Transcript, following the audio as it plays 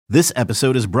This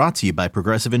episode is brought to you by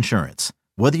Progressive Insurance.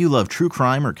 Whether you love true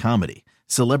crime or comedy,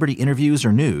 celebrity interviews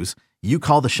or news, you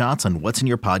call the shots on what's in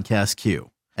your podcast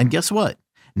queue. And guess what?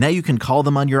 Now you can call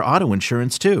them on your auto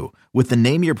insurance too with the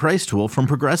Name Your Price tool from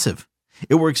Progressive.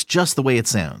 It works just the way it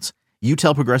sounds. You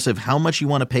tell Progressive how much you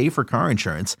want to pay for car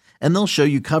insurance, and they'll show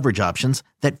you coverage options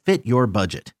that fit your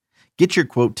budget. Get your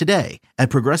quote today at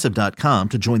Progressive.com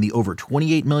to join the over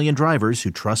 28 million drivers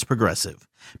who trust Progressive.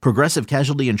 Progressive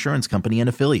Casualty Insurance Company and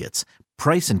Affiliates.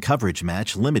 Price and coverage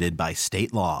match limited by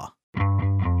state law.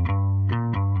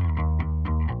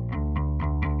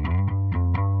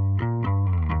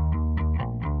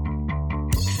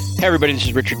 Hey everybody, this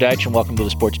is Richard Deitch and welcome to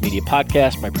the Sports Media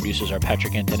Podcast. My producers are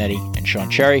Patrick Antonetti and Sean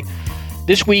Cherry.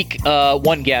 This week,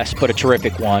 one guest, but a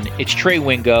terrific one. It's Trey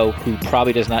Wingo, who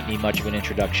probably does not need much of an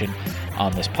introduction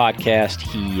on this podcast.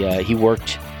 He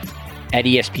worked at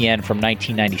ESPN from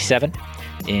 1997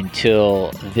 until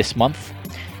this month.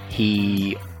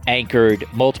 He anchored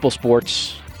multiple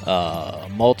sports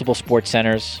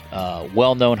centers,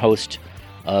 well-known host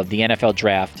of the NFL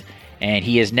Draft, and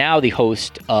he is now the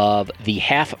host of the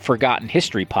Half Forgotten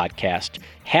History podcast.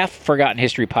 Half Forgotten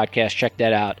History podcast. Check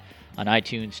that out on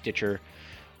iTunes, Stitcher,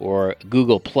 or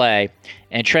Google Play.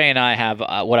 And Trey and I have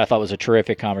what I thought was a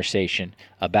terrific conversation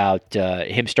about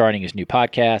him starting his new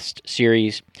podcast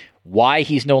series, why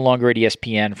he's no longer at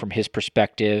ESPN from his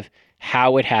perspective,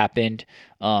 how it happened,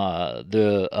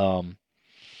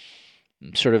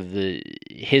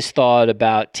 his thought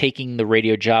about taking the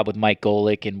radio job with Mike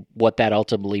Golic and what that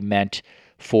ultimately meant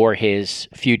for his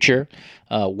future,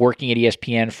 working at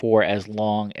ESPN for as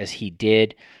long as he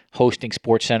did, hosting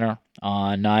SportsCenter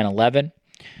on 9/11,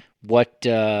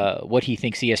 what he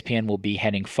thinks ESPN will be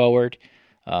heading forward,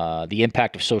 the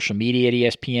impact of social media at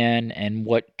ESPN, and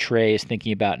what Trey is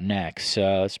thinking about next.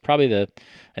 So it's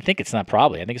I think it's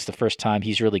the first time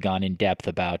he's really gone in depth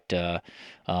about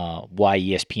why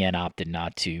ESPN opted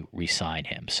not to re-sign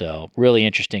him. So really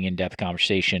interesting, in-depth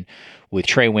conversation with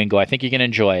Trey Wingo. I think you're going to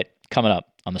enjoy it. Coming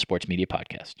up on the Sports Media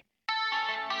Podcast.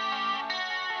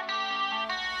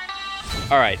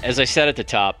 All right, as I said at the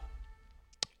top,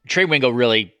 Trey Wingo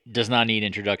really does not need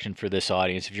introduction for this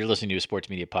audience. If you're listening to a Sports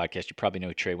Media Podcast, you probably know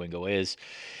who Trey Wingo is.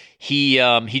 He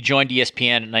joined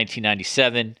ESPN in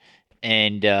 1997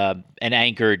 and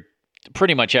anchored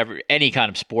pretty much any kind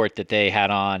of sport that they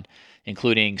had on,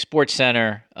 including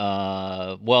SportsCenter,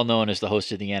 well known as the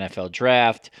host of the NFL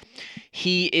Draft.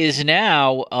 He is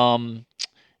now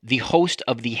the host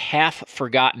of the Half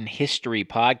Forgotten History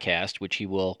podcast, which he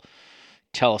will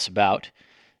tell us about.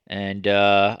 And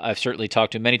I've certainly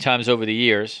talked to him many times over the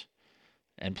years,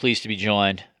 and pleased to be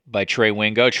joined by Trey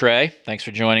Wingo. Trey, thanks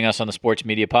for joining us on the Sports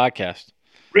Media Podcast.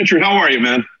 Richard, how are you,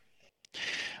 man?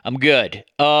 I'm good.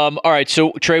 All right,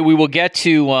 so Trey, we'll get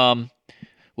to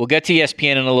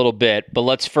ESPN in a little bit, but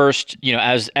let's first,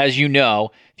 as you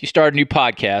know, if you start a new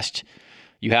podcast,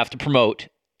 you have to promote,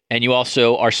 and you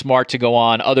also are smart to go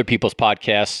on other people's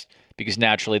podcasts because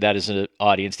naturally that is an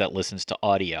audience that listens to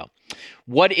audio.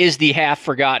 What is the Half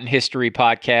Forgotten History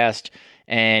podcast,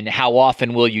 and how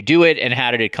often will you do it, and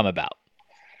how did it come about?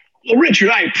 Well, Richard,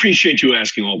 I appreciate you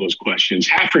asking all those questions.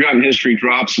 Half Forgotten History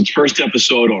drops its first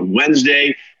episode on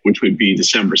Wednesday, which would be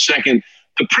December 2nd.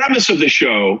 The premise of the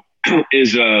show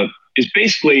is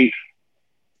basically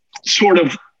sort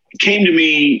of came to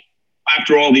me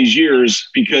after all these years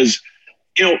because,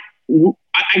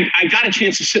 I got a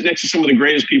chance to sit next to some of the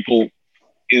greatest people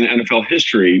in NFL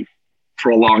history for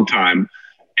a long time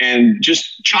and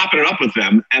just chopping it up with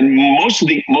them. And most of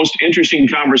the most interesting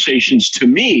conversations to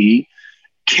me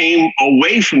came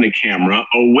away from the camera,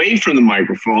 away from the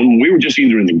microphone. We were just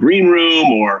either in the green room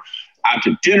or out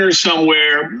to dinner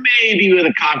somewhere, maybe with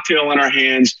a cocktail in our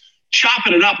hands,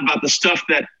 chopping it up about the stuff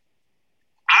that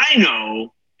I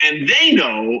know and they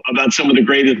know about some of the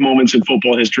greatest moments in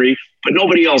football history, but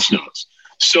nobody else knows.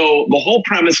 So the whole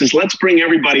premise is let's bring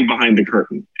everybody behind the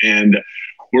curtain. And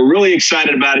we're really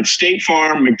excited about it. State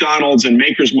Farm, McDonald's, and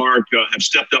Maker's Mark have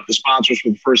stepped up the sponsors for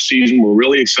the first season. We're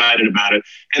really excited about it.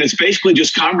 And it's basically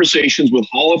just conversations with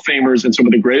Hall of Famers and some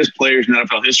of the greatest players in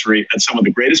NFL history at some of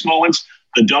the greatest moments,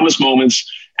 the dumbest moments,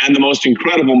 and the most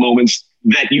incredible moments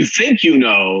that you think you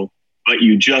know, but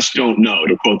you just don't know,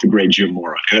 to quote the great Jim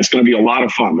Mora. And it's going to be a lot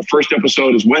of fun. The first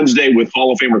episode is Wednesday with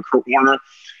Hall of Famer Kurt Warner,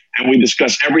 and we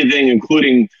discuss everything,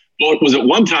 including what was at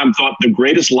one time thought the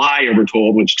greatest lie ever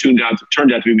told, which turned out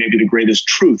to be maybe the greatest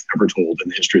truth ever told in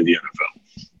the history of the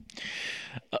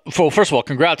NFL. Well, first of all,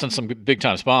 congrats on some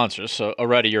big-time sponsors. So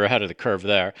already you're ahead of the curve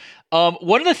there.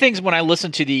 One of the things when I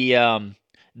listen to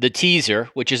the teaser,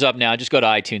 which is up now, just go to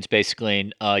iTunes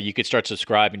basically, and you could start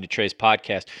subscribing to Trey's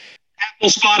podcast. Apple,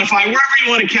 Spotify, wherever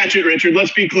you want to catch it, Richard.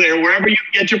 Let's be clear, wherever you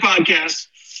get your podcasts.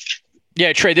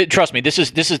 Yeah, Trey. Trust me. This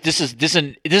is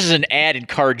an ad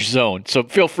encouraged zone. So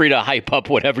feel free to hype up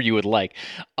whatever you would like.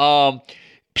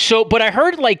 But I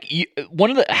heard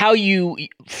one of the how you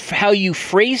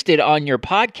phrased it on your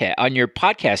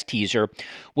podcast teaser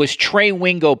was Trey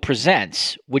Wingo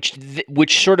Presents, which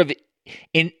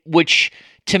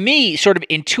to me sort of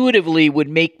intuitively would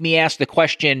make me ask the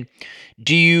question: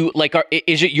 do you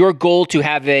is it your goal to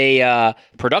have a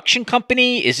production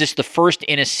company? Is this the first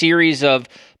in a series of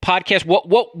podcasts?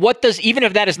 What does, even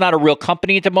if that is not a real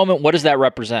company at the moment, what does that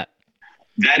represent?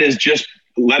 That is just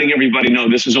letting everybody know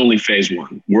this is only phase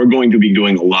one. We're going to be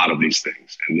doing a lot of these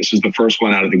things. And this is the first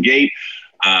one out of the gate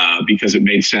because it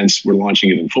made sense. We're launching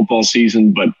it in football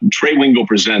season. But Trey Wingo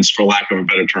Presents, for lack of a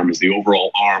better term, is the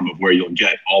overall arm of where you'll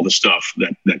get all the stuff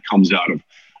that comes out of.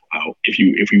 If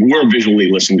you were visually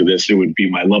listening to this, it would be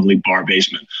my lovely bar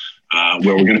basement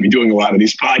where we're going to be doing a lot of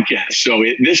these podcasts. So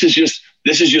this is just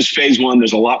phase one.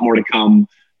 There's a lot more to come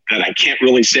that I can't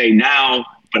really say now,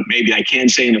 but maybe I can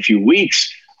say in a few weeks.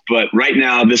 But right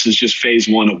now, this is just phase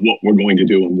one of what we're going to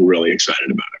do, and we're really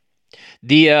excited about it.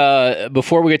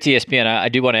 Before we get to ESPN, I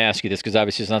do want to ask you this because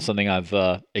obviously it's not something I've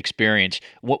experienced.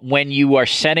 When you are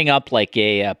setting up like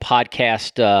a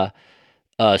podcast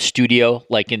studio,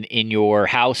 like in your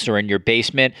house or in your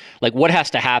basement, like what has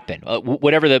to happen?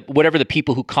 Whatever the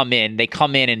people who come in, they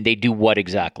come in and they do what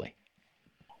exactly?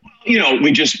 We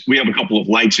have a couple of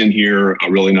lights in here,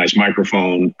 a really nice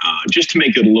microphone, just to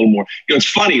make it a little more. It's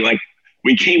funny, like.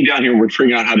 We came down here, we're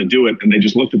figuring out how to do it, and they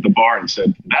just looked at the bar and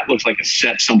said, that looks like a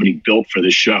set somebody built for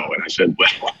this show. And I said, well,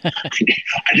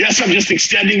 I guess I'm just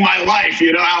extending my life,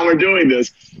 how we're doing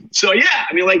this. So, yeah,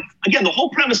 again, the whole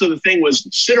premise of the thing was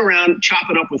sit around, chop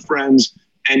it up with friends,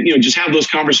 and, just have those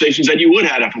conversations that you would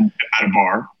have at a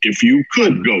bar if you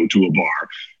could go to a bar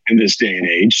in this day and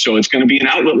age. So it's going to be an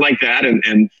outlet like that.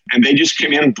 And they just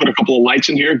came in and put a couple of lights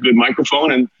in here, good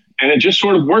microphone, and it just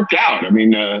sort of worked out.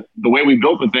 The way we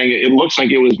built the thing, it looks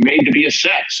like it was made to be a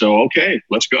set. So, okay,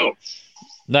 let's go.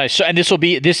 Nice. So, and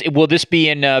will this be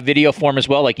in video form as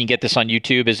well? Like you can get this on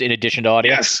YouTube as in addition to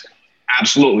audio? Yes,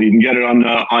 absolutely. You can get it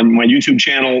on my YouTube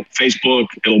channel, Facebook.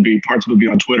 Parts of it will be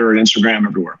on Twitter and Instagram,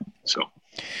 everywhere. So.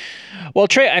 Well,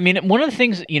 Trey, one of the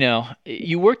things,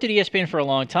 you worked at ESPN for a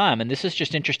long time, and this is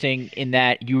just interesting in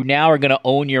that you now are going to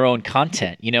own your own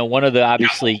content. One of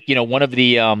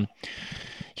the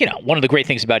one of the great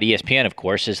things about ESPN, of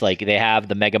course, is like they have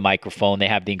the mega microphone, they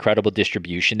have the incredible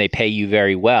distribution, they pay you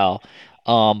very well,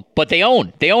 but they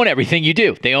own everything you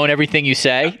do. They own everything you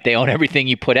say. They own everything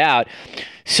you put out.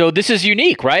 So this is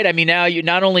unique, right? Now you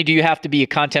not only do you have to be a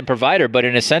content provider, but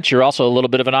in a sense, you're also a little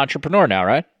bit of an entrepreneur now,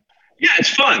 right? Yeah, it's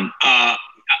fun. I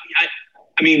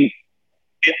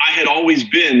had always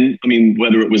been,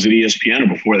 whether it was at ESPN or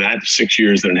before that, 6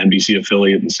 years at an NBC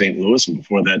affiliate in St. Louis, and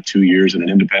before that, 2 years at an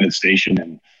independent station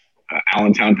in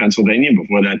Allentown, Pennsylvania, and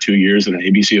before that, 2 years at an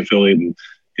ABC affiliate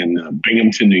in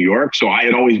Binghamton, New York. So I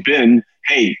had always been,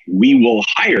 hey, we will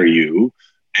hire you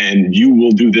and you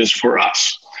will do this for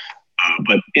us.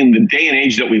 But in the day and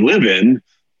age that we live in,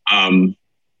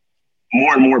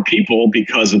 more and more people,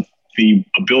 because of the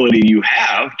ability you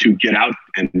have to get out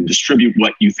and distribute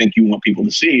what you think you want people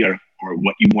to see or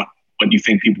what you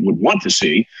think people would want to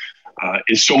see,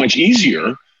 is so much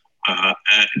easier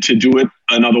to do it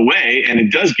another way. And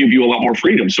it does give you a lot more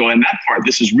freedom. So in that part,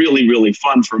 this is really, really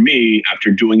fun for me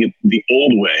after doing it the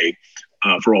old way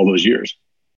for all those years.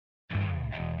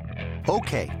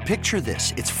 Okay, picture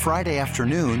this. It's Friday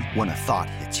afternoon when a thought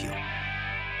hits you.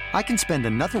 I can spend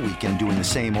another weekend doing the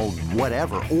same old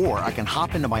whatever, or I can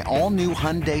hop into my all-new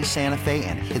Hyundai Santa Fe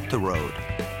and hit the road.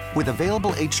 With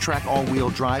available H-Track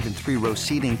all-wheel drive and 3-row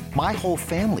seating, my whole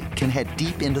family can head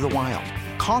deep into the wild.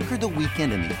 Conquer the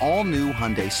weekend in the all-new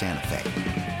Hyundai Santa Fe.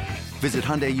 Visit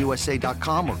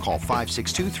HyundaiUSA.com or call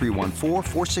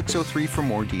 562-314-4603 for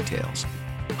more details.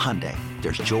 Hyundai,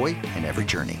 there's joy in every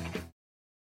journey.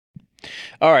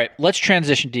 All right, let's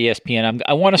transition to ESPN.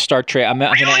 I want to start, Trey. I'm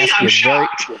going to ask you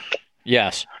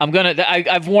Yes,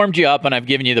 I've warmed you up and I've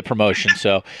given you the promotion.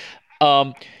 So,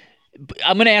 I'm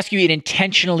going to ask you an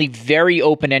intentionally very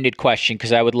open-ended question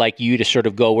because I would like you to sort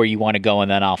of go where you want to go and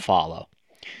then I'll follow.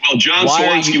 Well, John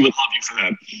Swansky would love you for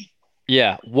that.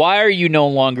 Yeah. Why are you no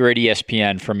longer at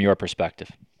ESPN from your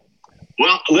perspective?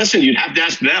 Well, listen, you'd have to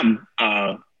ask them.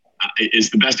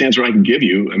 Is the best answer I can give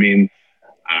you.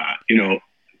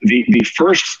 The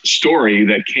first story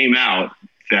that came out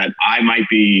that I might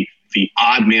be the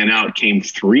odd man out came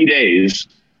 3 days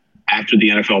after the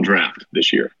NFL draft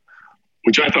this year,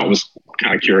 which I thought was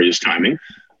kind of curious timing.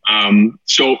 I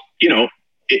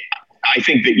I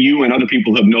think that you and other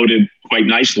people have noted quite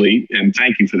nicely, and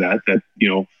thank you for that,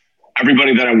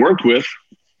 everybody that I worked with,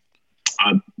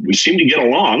 we seem to get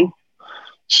along.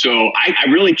 So I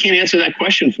really can't answer that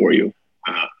question for you.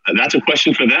 That's a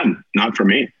question for them, not for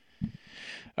me.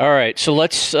 All right, so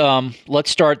let's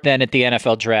start then at the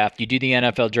NFL draft. You do the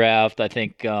NFL draft. I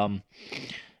think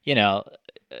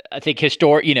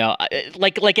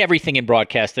like everything in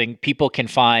broadcasting, people can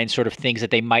find sort of things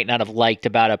that they might not have liked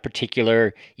about a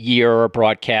particular year or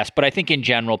broadcast. But I think in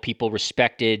general, people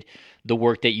respected the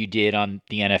work that you did on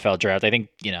the NFL draft. I think,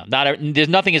 there's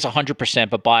nothing is 100%,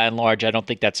 but by and large, I don't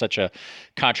think that's such a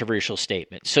controversial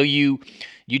statement. So you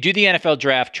do the NFL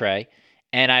draft, Trey,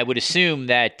 and I would assume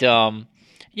that,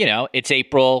 it's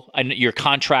April and your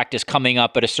contract is coming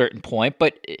up at a certain point,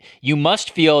 but you must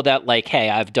feel that like, hey,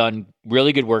 I've done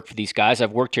really good work for these guys.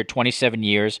 I've worked here 27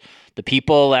 years. The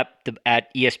people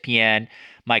at ESPN,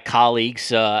 my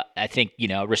colleagues, I think,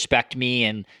 respect me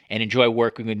and enjoy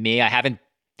working with me. I haven't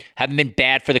been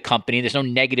bad for the company. There's no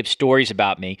negative stories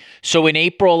about me. So in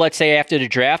April, let's say after the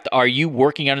draft, are you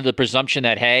working under the presumption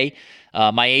that, hey,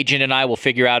 my agent and I will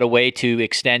figure out a way to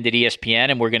extend at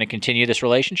ESPN and we're going to continue this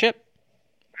relationship?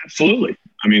 Absolutely.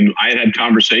 I mean, I had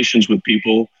conversations with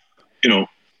people,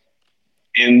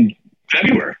 in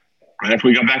February, right after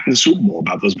we got back from the Super Bowl,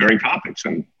 about those very topics,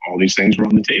 and all these things were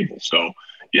on the table. So,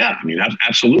 yeah, I mean,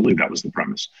 absolutely, that was the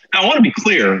premise. Now, I want to be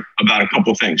clear about a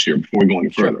couple of things here before we go any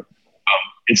further. Sure.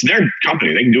 It's their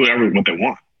company; they can do what they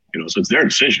want, so it's their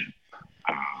decision,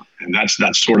 and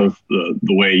that's sort of the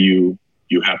way you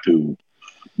have to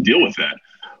deal with that.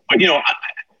 But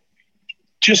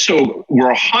just so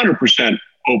we're 100%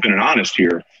 open and honest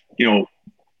here,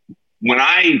 when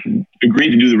I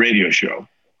agreed to do the radio show,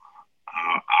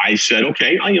 I said,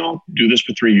 okay, I'll do this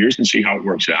for 3 years and see how it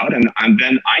works out, and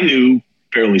then I knew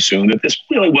fairly soon that this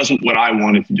really wasn't what I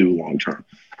wanted to do long term.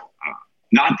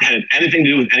 Not that it had anything to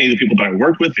do with any of the people that I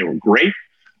worked with. They were great.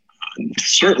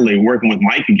 Certainly working with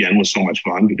Mike again was so much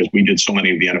fun because we did so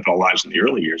many of the NFL Lives in the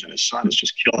early years, and his son is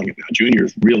just killing it now. Junior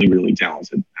is really, really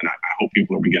talented, and I hope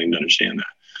people are beginning to understand that.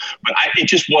 But it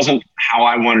just wasn't how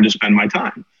I wanted to spend my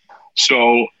time.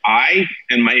 So I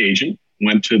and my agent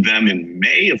went to them in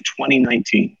May of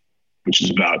 2019, which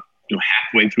is about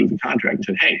halfway through the contract, and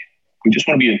said, hey, we just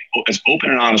want to be as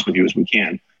open and honest with you as we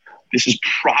can. This is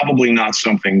probably not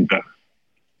something that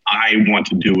I want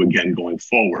to do again going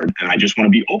forward. And I just want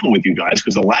to be open with you guys,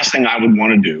 because the last thing I would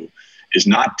want to do is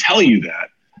not tell you that.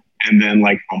 And then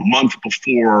like a month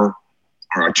before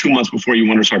or 2 months before you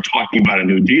want to start talking about a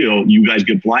new deal, you guys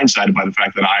get blindsided by the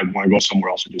fact that I want to go somewhere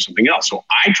else or do something else. So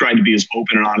I tried to be as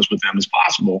open and honest with them as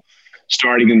possible,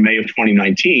 starting in May of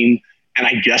 2019. And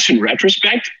I guess in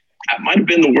retrospect, that might have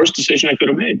been the worst decision I could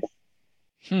have made.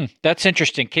 That's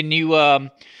interesting. Can you,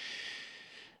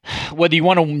 whether you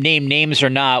want to name names or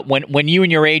not, when you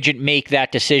and your agent make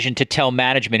that decision to tell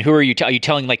management, who are you? Are you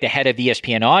telling like the head of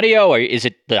ESPN Audio, or is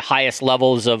it the highest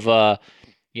levels of,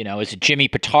 is it Jimmy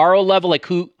Pitaro level? Like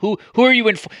who are you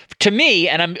in? To me,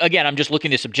 and I'm just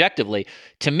looking at this objectively.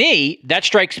 To me, that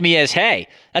strikes me as, hey,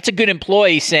 that's a good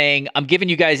employee saying, I'm giving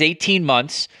you guys 18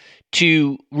 months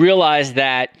to realize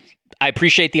that I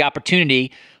appreciate the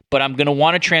opportunity, but I'm going to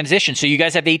want to transition. So you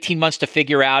guys have 18 months to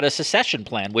figure out a succession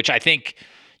plan, which I think,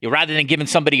 rather than giving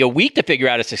somebody a week to figure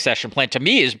out a succession plan, to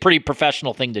me is a pretty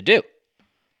professional thing to do.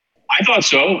 I thought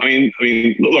so. I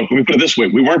mean, look, let me put it this way.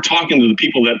 We weren't talking to the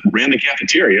people that ran the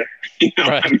cafeteria.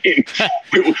 Right. I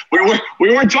mean,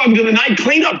 we weren't talking to the night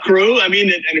cleanup crew. I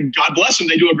mean, and God bless them,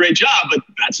 they do a great job, but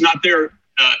that's not their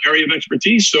area of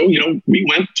expertise. So, we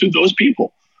went to those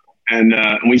people and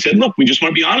we said, look, we just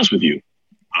want to be honest with you.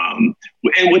 And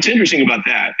what's interesting about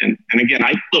that, and again,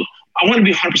 I want to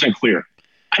be 100% clear.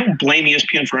 I don't blame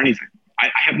ESPN for anything. I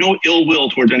have no ill will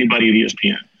towards anybody at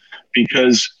ESPN,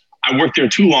 because I worked there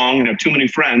too long and have too many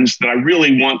friends that I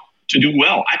really want to do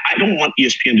well. I don't want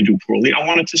ESPN to do poorly. I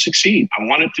want it to succeed. I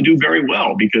want it to do very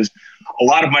well, because a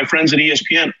lot of my friends at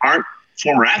ESPN aren't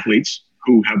former athletes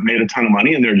who have made a ton of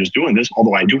money and they're just doing this,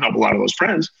 although I do have a lot of those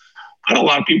friends. I have a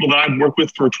lot of people that I've worked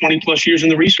with for 20 plus years in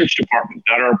the research department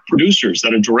that are producers,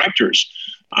 that are directors,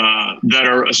 that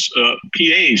are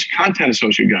PAs, content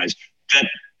associate guys, that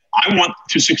I want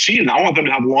to succeed, and I want them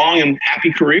to have long and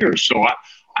happy careers. So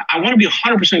I want to be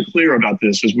 100% clear about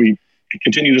this as we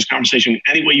continue this conversation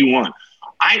any way you want.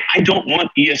 I don't want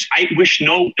I wish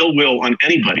no ill will on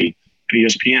anybody at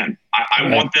ESPN.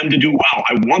 I want them to do well.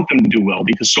 I want them to do well,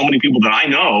 because so many people that I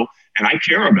know and I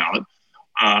care about,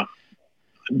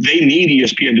 they need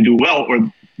ESPN to do well,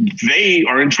 or they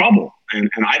are in trouble. And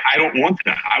I don't want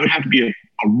that. I would have to be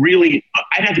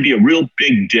I'd have to be a real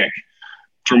big dick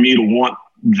for me to want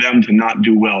them to not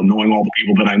do well, knowing all the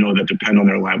people that I know that depend on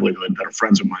their livelihood, that are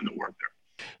friends of mine that work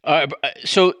there.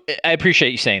 So I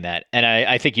appreciate you saying that, and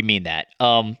I think you mean that.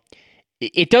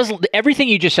 It does. Everything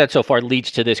you just said so far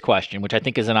leads to this question, which I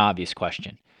think is an obvious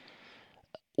question.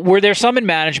 Were there some in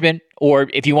management, or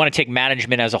if you want to take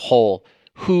management as a whole,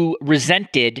 who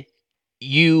resented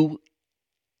you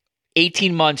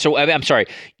 18 months, or I'm sorry,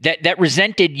 that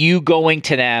resented you going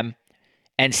to them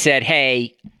and said,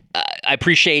 hey, I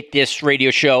appreciate this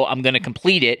radio show. I'm going to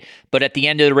complete it. But at the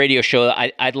end of the radio show,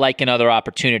 I'd like another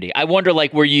opportunity. I wonder,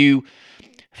 like, were you,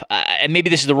 and maybe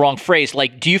this is the wrong phrase,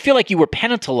 like, do you feel like you were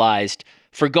penalized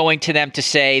for going to them to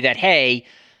say that, hey,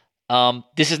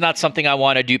 this is not something I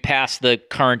want to do past the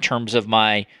current terms of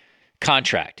my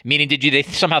contract? Meaning, they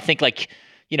somehow think like,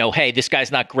 hey, this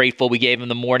guy's not grateful. We gave him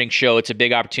the morning show. It's a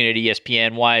big opportunity,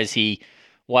 ESPN. Why is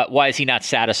he not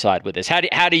satisfied with this? How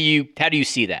do you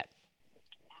see that?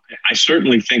 I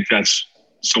certainly think that's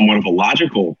somewhat of a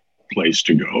logical place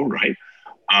to go, right?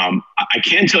 I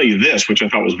can tell you this, which I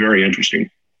thought was very interesting.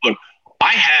 Look,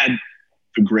 I had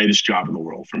the greatest job in the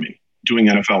world for me, doing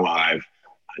NFL Live,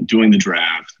 doing the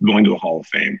draft, going to the Hall of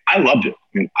Fame. I loved it.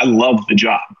 I mean, I loved the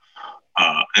job.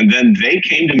 And then they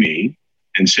came to me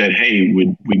and said, hey,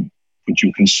 would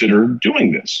you consider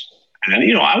doing this?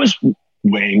 And, I was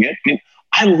weighing it. I mean,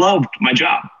 I loved my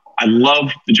job. I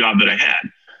loved the job that I had.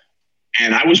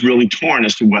 And I was really torn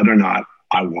as to whether or not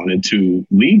I wanted to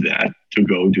leave that to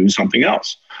go do something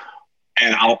else.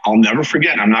 And I'll never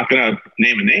forget, I'm not going to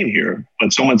name a name here,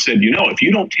 but someone said, if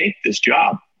you don't take this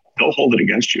job, they'll hold it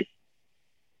against you.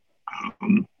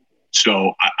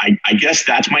 So I guess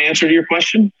that's my answer to your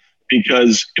question,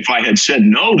 because if I had said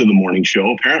no to the morning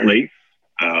show, apparently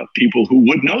people who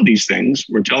would know these things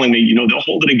were telling me, they'll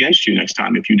hold it against you next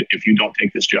time if you don't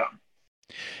take this job.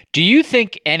 Do you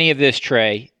think any of this,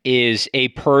 Trey, is a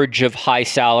purge of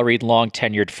high-salaried,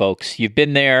 long-tenured folks? You've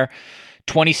been there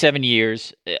 27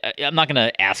 years. I'm not going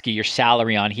to ask you your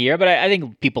salary on here, but I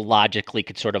think people logically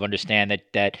could sort of understand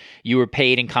that you were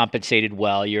paid and compensated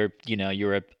well. You're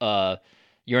an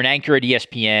anchor at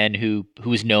ESPN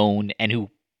who's known and who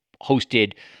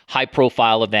hosted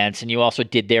high-profile events, and you also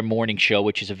did their morning show,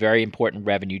 which is a very important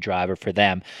revenue driver for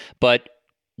them. But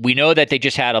we know that they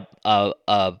just had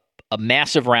a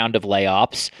massive round of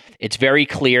layoffs. It's very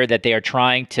clear that they are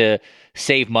trying to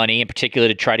save money, in particular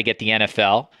to try to get the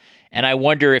NFL. And I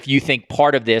wonder if you think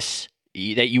part of this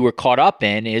that you were caught up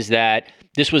in is that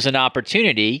this was an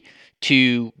opportunity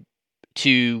to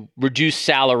reduce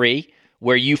salary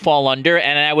where you fall under.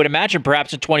 And I would imagine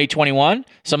perhaps in 2021,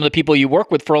 some of the people you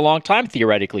work with for a long time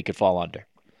theoretically could fall under.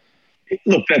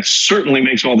 Look, that certainly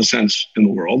makes all the sense in the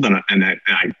world. And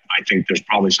I think there's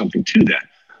probably something to that.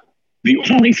 The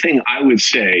only thing I would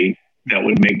say that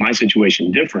would make my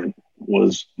situation different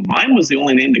was mine was the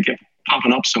only name that kept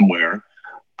popping up somewhere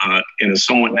in a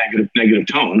somewhat negative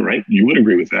tone, right? You would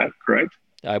agree with that, correct?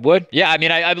 I would. Yeah, I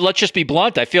mean, I let's just be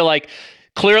blunt. I feel like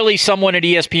clearly someone at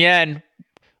ESPN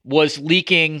was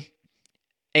leaking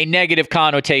a negative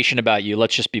connotation about you.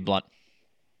 Let's just be blunt.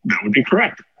 That would be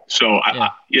correct. So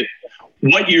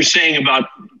what you're saying about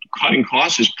cutting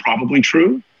costs is probably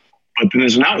true. But then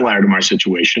there's an outlier to my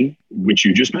situation, which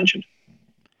you just mentioned.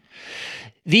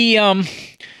 You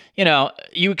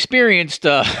experienced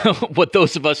what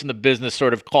those of us in the business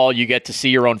sort of call you get to see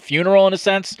your own funeral in a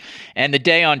sense. And the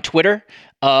day on Twitter,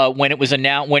 when it was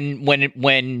announced,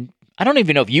 when I don't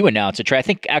even know if you announced it, Trey. I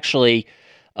think actually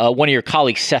one of your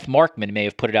colleagues, Seth Markman, may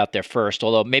have put it out there first,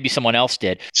 although maybe someone else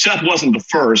did. Seth wasn't the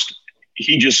first.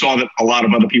 He just saw that a lot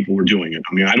of other people were doing it.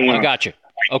 I mean, I don't want to. I got you.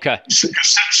 Okay.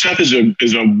 Seth is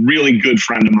a really good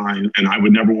friend of mine, and I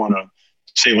would never want to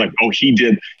say like, oh, he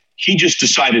did. He just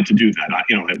decided to do that.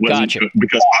 It wasn't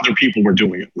because other people were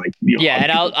doing it.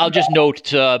 And I'll just note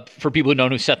for people who know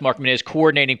who Seth Markman is,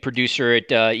 coordinating producer at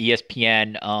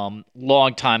ESPN,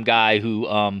 longtime guy who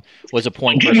was a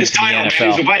point person to the NFL.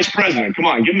 Man, he's a vice president. Come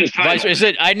on, give him his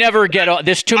title. I never get.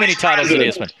 There's too many titles at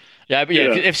ESPN. Yeah.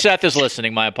 If Seth is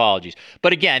listening, my apologies.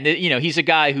 But again, he's a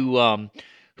guy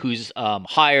who's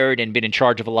hired and been in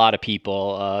charge of a lot of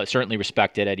people, certainly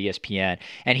respected at ESPN.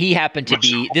 And he happened to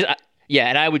be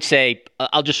and I would say,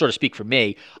 I'll just sort of speak for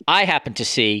me. I happened to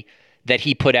see that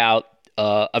he put out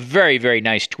a very, very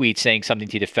nice tweet saying something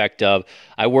to the effect of,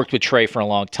 I worked with Trey for a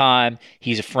long time.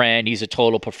 He's a friend. He's a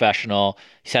total professional.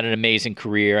 He's had an amazing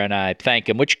career, and I thank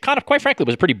him, which kind of, quite frankly,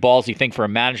 was a pretty ballsy thing for a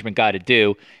management guy to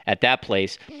do at that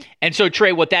place. And so,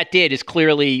 Trey, what that did is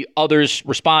clearly others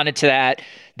responded to that.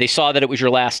 They saw that it was your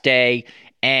last day.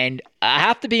 And I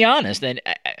have to be honest, and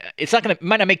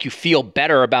might not make you feel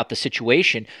better about the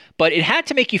situation, but it had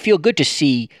to make you feel good to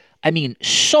see I mean,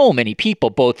 so many people,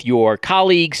 both your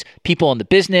colleagues, people in the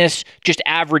business, just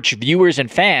average viewers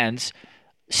and fans,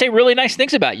 say really nice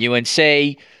things about you and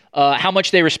say how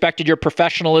much they respected your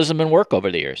professionalism and work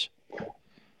over the years.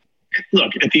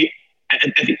 Look, it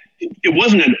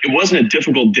wasn't a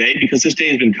difficult day because this day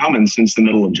has been coming since the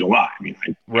middle of July. I mean,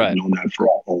 I've known that for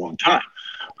a long time.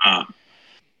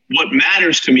 What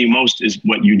matters to me most is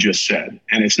what you just said.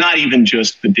 And it's not even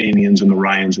just the Damians and the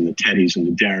Ryans and the Teddys and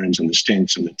the Darrens and the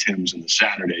Stinks and the Tims and the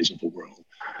Saturdays of the world.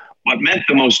 What meant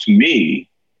the most to me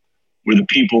were the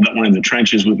people that were in the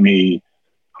trenches with me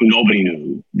who nobody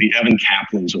knew, the Evan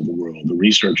Kaplans of the world, the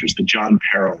researchers, the John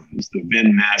Perlins, the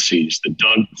Vin Masseys, the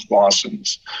Doug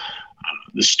Clawsons,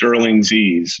 the Sterling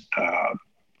Z's,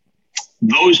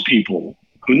 those people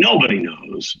who nobody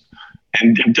knows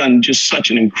and have done just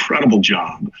such an incredible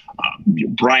job.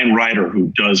 Brian Ryder, who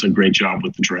does a great job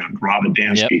with the draft, Rob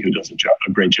Adamski, who does a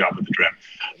great job with the draft.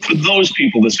 For those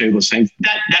people to say those things,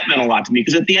 that meant a lot to me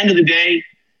because at the end of the day,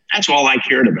 that's all I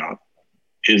cared about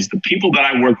is the people that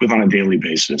I work with on a daily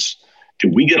basis.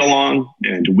 Did we get along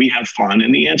and did we have fun?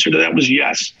 And the answer to that was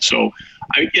yes. So,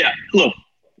 look,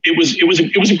 it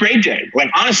was a great day. Like,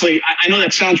 honestly, I know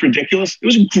that sounds ridiculous. It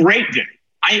was a great day.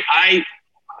 It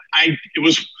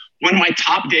was one of my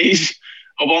top days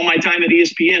of all my time at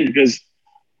ESPN because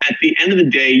at the end of the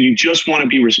day, you just want to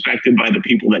be respected by the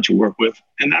people that you work with.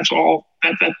 And that's all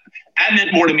that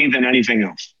meant more to me than anything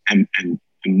else. And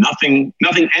nothing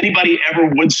anybody ever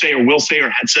would say or will say or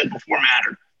had said before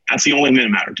mattered. That's the only thing that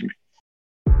mattered to me.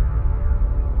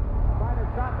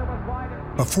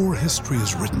 Before history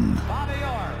is written,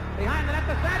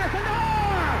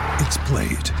 it's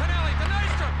played.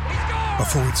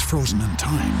 Before it's frozen in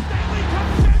time,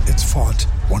 it's fought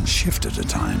one shift at a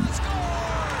time.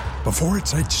 Before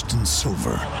it's etched in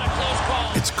silver,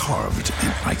 it's carved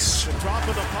in ice.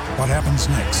 What happens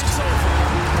next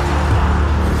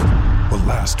will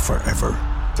last forever.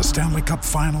 The Stanley Cup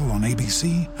Final on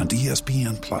ABC and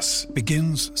ESPN Plus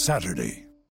begins Saturday.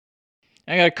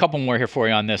 I got a couple more here for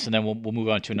you on this, and then we'll move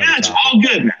on to another topic. It's all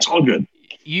good, man. It's all good.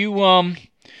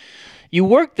 You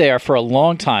worked there for a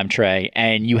long time, Trey,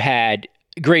 and you had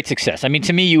great success. I mean,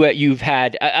 to me, you've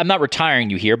had, I'm not retiring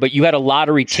you here, but you had a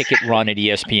lottery ticket run at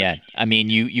ESPN. I mean,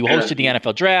 you hosted the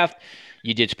NFL draft,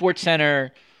 you did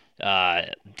SportsCenter,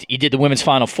 you did the Women's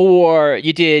Final Four,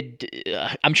 you did,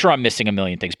 I'm sure I'm missing a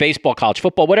million things, baseball, college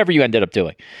football, whatever you ended up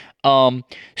doing.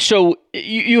 So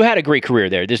you had a great career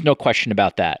there. There's no question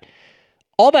about that.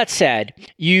 All that said,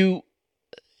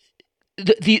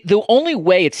 the only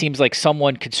way it seems like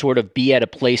someone could sort of be at a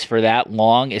place for that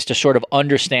long is to sort of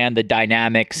understand the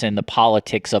dynamics and the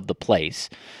politics of the place.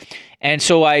 And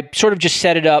so I sort of just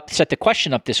set the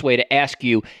question up this way to ask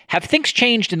you, have things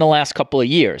changed in the last couple of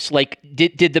years? Like,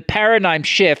 did the paradigm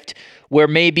shift where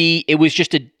maybe it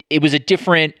was a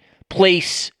different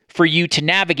place for you to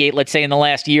navigate, let's say in the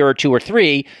last year or two or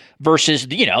three, versus,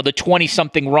 the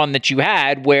 20-something run that you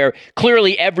had where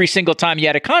clearly every single time you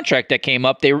had a contract that came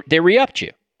up, they re-upped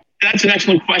you? That's an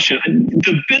excellent question.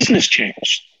 The business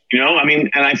changed, and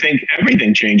I think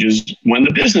everything changes when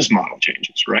the business model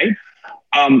changes, right?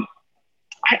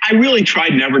 I really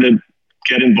tried never to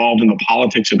get involved in the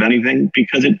politics of anything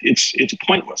because it's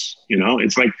pointless.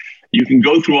 It's like you can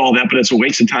go through all that, but it's a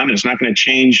waste of time and it's not going to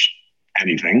change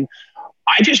anything.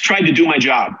 I just tried to do my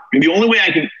job. I mean, the only way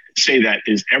I can say that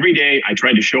is every day I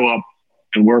tried to show up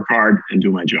and work hard and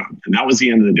do my job. And that was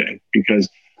the end of the day because,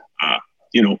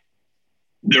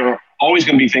 there are always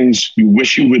going to be things you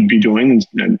wish you would be doing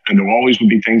and there always would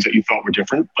be things that you thought were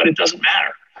different, but it doesn't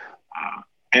matter.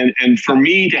 And for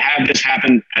me to have this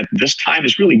happen at this time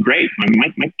is really great.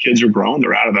 My kids are grown.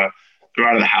 They're out of the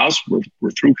house.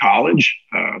 We're through college.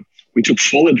 We took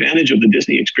full advantage of the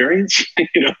Disney experience. We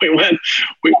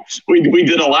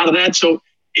did a lot of that. So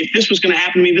if this was going to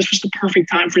happen to me, this was the perfect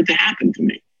time for it to happen to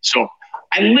me. So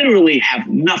I literally have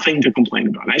nothing to complain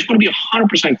about. And I just want to be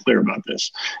 100% clear about this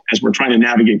as we're trying to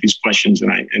navigate these questions.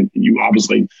 And you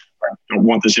obviously don't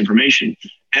want this information.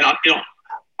 And I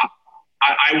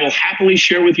will happily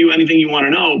share with you anything you want to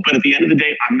know. But at the end of the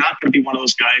day, I'm not going to be one of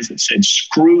those guys that said,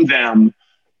 screw them.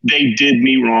 They did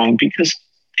me wrong, because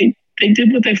they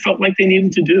did what they felt like they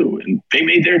needed to do. And they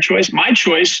made their choice. My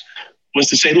choice was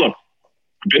to say, look,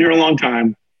 I've been here a long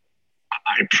time.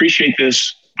 I appreciate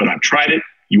this, but I've tried it.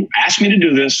 You asked me to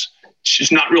do this. It's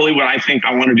just not really what I think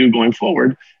I want to do going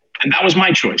forward. And that was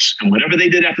my choice. And whatever they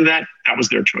did after that, that was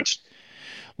their choice.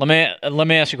 Let me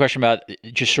ask you a question about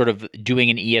just sort of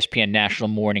doing an ESPN national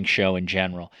morning show in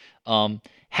general.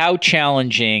 How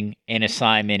challenging an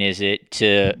assignment is it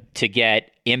to get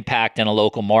impact in a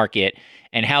local market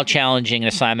and how challenging an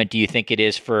assignment do you think it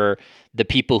is for the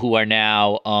people who are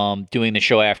now doing the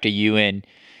show after you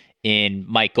in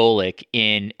Mike Golic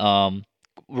in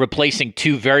replacing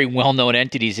two very well-known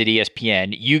entities at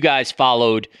ESPN? You guys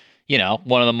followed,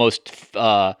 one of the most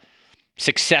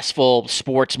successful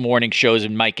sports morning shows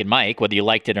in Mike and Mike, whether you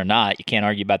liked it or not. You can't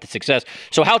argue about the success.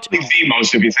 So how the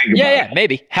most, if you think about it. Yeah,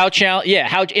 maybe. How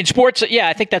in sports,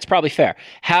 I think that's probably fair.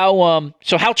 How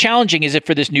challenging is it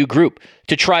for this new group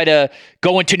to try to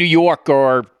go into New York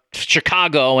or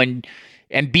Chicago and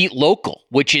beat local,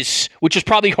 which is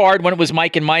probably hard when it was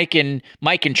Mike and Mike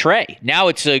and Trey. Now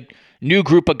it's a new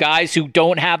group of guys who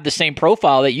don't have the same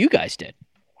profile that you guys did.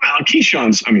 Well,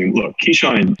 Keyshawn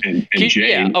and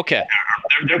Jay, okay,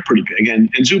 they're pretty big, and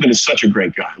Zubin is such a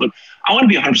great guy. Look, I want to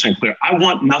be 100% clear. I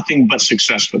want nothing but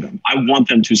success for them. I want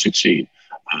them to succeed.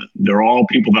 They're all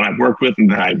people that I've worked with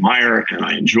and that I admire and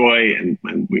I enjoy, and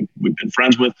we've been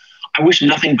friends with. I wish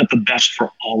nothing but the best for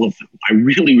all of them. I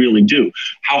really, really do.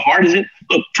 How hard is it?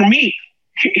 Look, for me,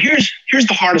 here's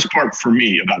the hardest part for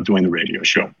me about doing the radio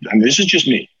show. And this is just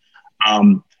me.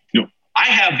 I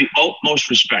have the utmost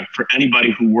respect for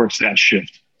anybody who works that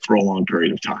shift for a long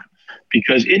period of time,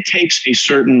 because it takes a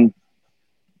certain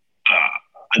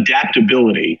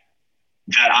adaptability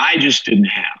that I just didn't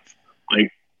have. Like,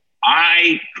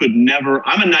 I could never,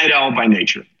 I'm a night owl by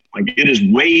nature. Like, it is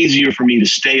way easier for me to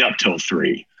stay up till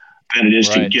 3 than it is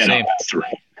to get up at 3.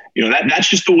 That's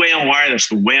just the way I'm wired. That's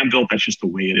the way I'm built. That's just the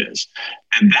way it is.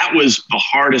 And that was the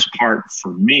hardest part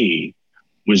for me,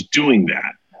 was doing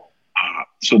that.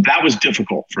 So that was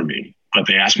difficult for me, but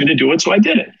they asked me to do it, so I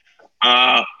did it.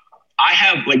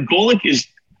 Golic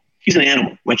he's an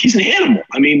animal. Like, he's an animal.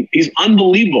 I mean, he's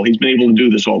unbelievable. He's been able to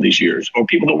do this all these years. Or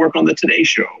people that work on the Today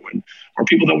Show, or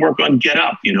people that work on Get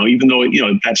Up, even though,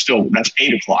 that's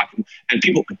 8 o'clock. And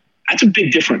people, that's a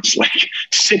big difference. Like,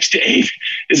 6 to 8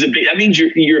 is a big, that means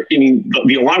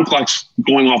the alarm clock's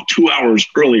going off 2 hours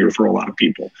earlier for a lot of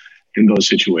people in those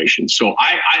situations. So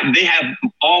they have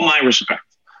all my respect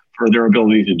for their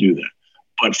ability to do that.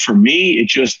 But for me,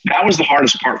 that was the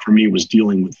hardest part for me, was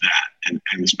dealing with that.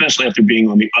 And especially after being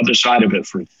on the other side of it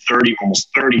for almost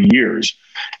 30 years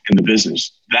in the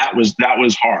business, that was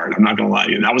hard. I'm not going to lie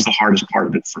to you. That was the hardest part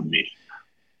of it for me.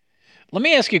 Let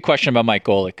me ask you a question about Mike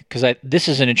Golic, because this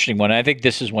is an interesting one. I think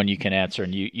this is one you can answer,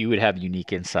 and you would have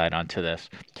unique insight onto this.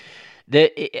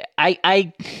 If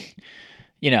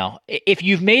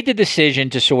you've made the decision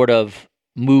to sort of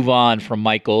move on from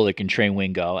Mike Golic and Trey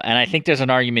Wingo, and I think there's an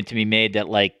argument to be made that,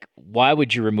 like, why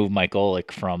would you remove Mike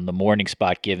Golic from the morning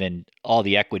spot given all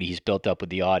the equity he's built up with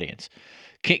the audience?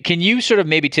 Can you sort of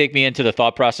maybe take me into the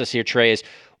thought process here, Trey? Is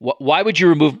why would you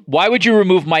remove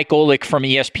Mike Golic from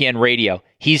ESPN Radio?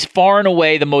 He's far and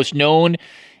away the most known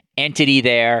entity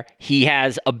there. He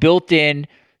has a built-in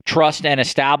trust and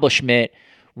establishment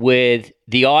with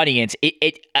the audience.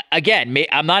 Again,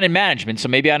 I'm not in management, so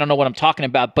maybe I don't know what I'm talking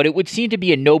about, but it would seem to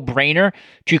be a no-brainer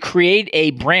to create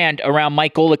a brand around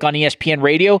Mike Golic on ESPN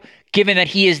Radio, given that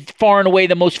he is far and away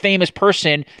the most famous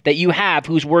person that you have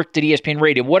who's worked at ESPN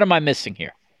Radio. What am I missing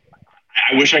here?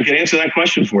 I wish I could answer that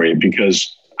question for you,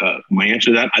 because my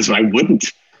answer to that is I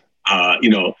wouldn't.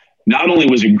 Not only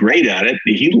was he great at it,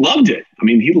 he loved it. I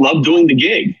mean, he loved doing the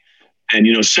gig. And,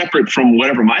 separate from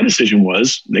whatever my decision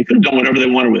was, they could have done whatever they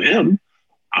wanted with him.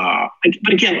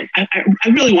 But again, I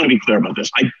really want to be clear about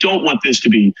this. I don't want this to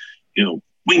be,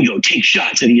 Wingo take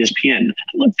shots at ESPN.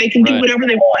 Look, they can do whatever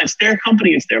they want. It's their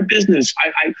company. It's their business.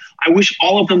 I wish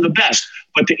all of them the best.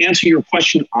 But to answer your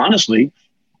question honestly,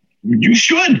 you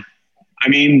should. I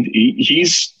mean,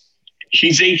 he's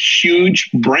a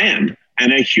huge brand,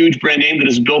 and a huge brand name that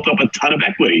has built up a ton of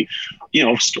equity.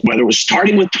 Whether it was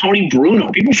starting with Tony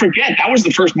Bruno. People forget that was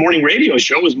the first morning radio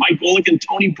show, was Mike Golic and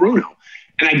Tony Bruno.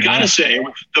 And I got to say,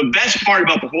 the best part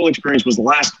about the whole experience was the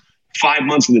last 5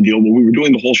 months of the deal when we were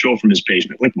doing the whole show from his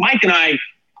basement. Like, Mike and I,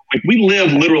 we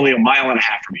live literally 1.5 miles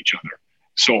from each other.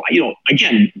 So,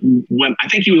 again, when I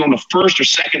think he was on the first or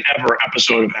second ever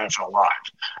episode of NFL Live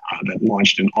that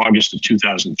launched in August of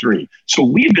 2003. So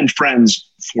we've been friends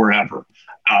forever.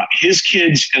 His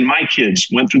kids and my kids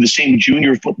went through the same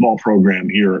junior football program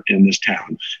here in this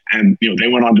town. And, they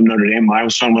went on to Notre Dame. My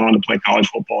son went on to play college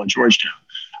football at Georgetown.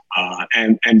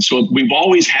 And so we've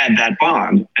always had that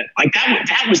bond. Like,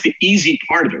 that was the easy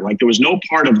part of it. Like, there was no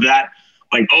part of that,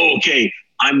 like, oh, okay,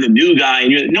 I'm the new guy.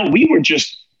 And no, we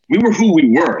were who we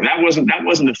were. That wasn't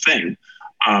the thing.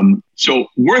 So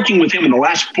working with him in the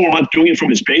last 4 months, doing it from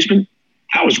his basement,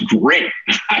 that was great.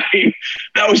 I mean,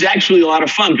 that was actually a lot of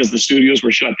fun, because the studios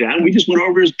were shut down. We just went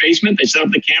over his basement. They set up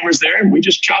the cameras there, and we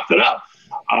just chopped it up.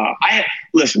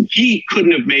 Listen, he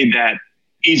couldn't have made that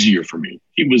easier for me.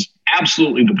 He was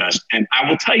absolutely the best. And I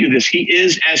will tell you this, he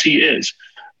is as he is.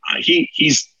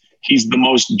 He's the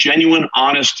most genuine,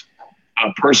 honest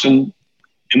person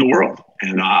in the world.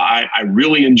 And I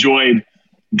really enjoyed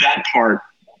that part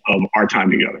of our time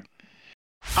together.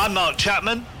 I'm Mark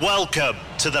Chapman. Welcome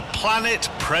to the Planet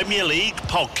Premier League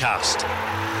podcast.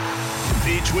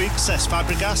 Each week, Cesc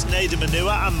Fabregas, Nader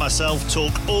Manua and myself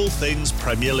talk all things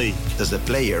Premier League. As a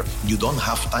player, you don't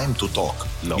have time to talk.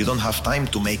 No. You don't have time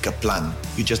to make a plan.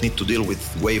 You just need to deal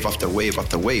with wave after wave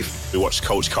after wave. We watched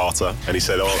Coach Carter and he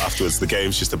said, afterwards, the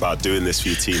game's just about doing this for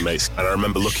your teammates. And I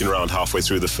remember looking around halfway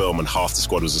through the film and half the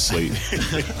squad was asleep.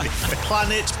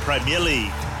 Planet Premier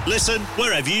League. Listen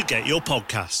wherever you get your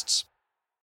podcasts.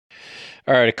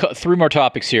 All right, 3 more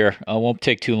topics here. I won't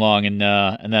take too long, and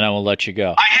then I will let you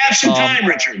go. I have some time,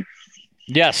 Richard.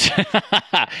 Yes.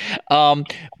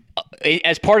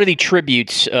 As part of the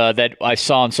tributes that I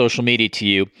saw on social media to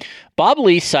you, Bob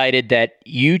Lee cited that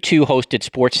you two hosted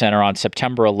SportsCenter on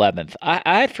September 11th. I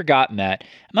had forgotten that.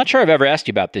 I'm not sure I've ever asked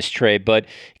you about this, Trey, but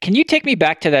can you take me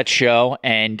back to that show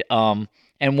and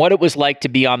what it was like to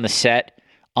be on the set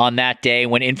on that day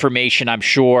when information, I'm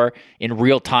sure, in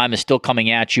real time is still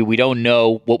coming at you? We don't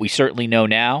know what we certainly know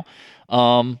now.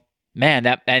 Man,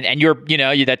 that and you're,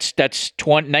 that's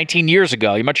 19 years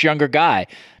ago. You're a much younger guy.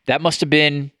 That must have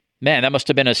been a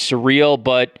surreal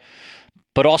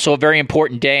but also a very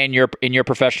important day in your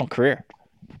professional career.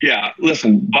 Yeah,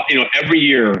 listen, every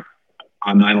year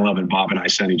on 9/11, Bob and I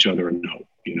sent each other a note.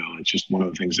 It's just one of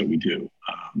the things that we do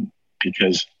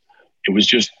because it was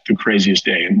just the craziest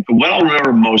day. And what I'll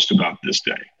remember most about this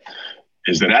day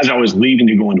is that as I was leaving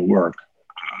to go into work,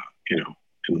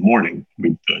 in the morning,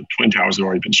 the Twin Towers had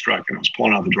already been struck, and I was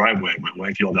pulling out the driveway. My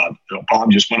wife yelled out, "A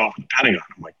bomb just went off in the Pentagon."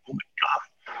 I'm like, "Oh my God."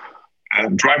 And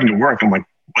I'm driving to work. I'm like,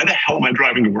 why the hell am I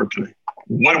driving to work today?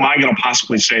 What am I going to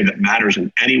possibly say that matters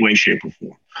in any way, shape, or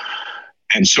form?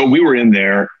 And so we were in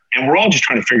there, and we're all just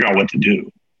trying to figure out what to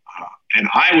do. And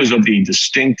I was of the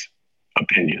distinct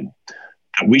opinion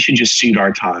that we should just cede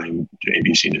our time to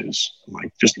ABC News.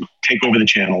 Like, just take over the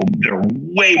channel. There are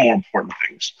way more important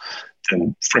things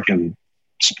than frickin'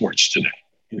 sports today.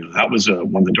 That was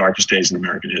one of the darkest days in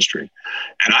American history.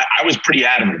 And I was pretty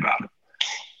adamant about it.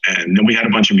 And then we had a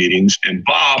bunch of meetings, and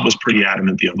Bob was pretty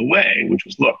adamant the other way, which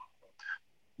was, look,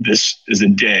 this is a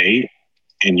day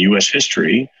in U.S.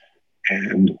 history,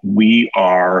 and we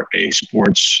are a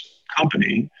sports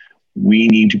company. We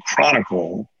need to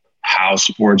chronicle how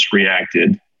sports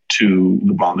reacted to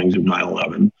the bombings of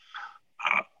 9/11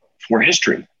 for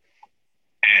history.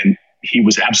 And he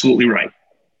was absolutely right.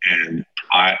 And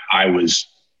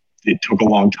it took a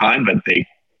long time, but I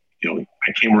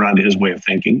came around to his way of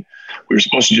thinking. We were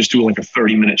supposed to just do like a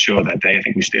 30-minute show that day. I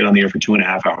think we stayed on the air for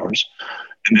 2.5 hours.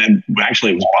 And then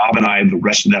actually it was Bob and I the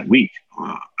rest of that week.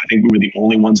 I think we were the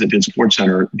only ones that did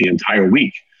SportsCenter the entire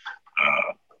week.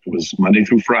 It was Monday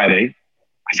through Friday.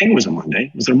 I think it was a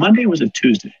Monday. Was it a Monday or was it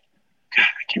Tuesday? God,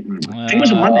 I can't remember. I think it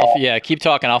was a Monday. Keep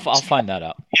talking. I'll find that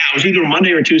out. Yeah, it was either a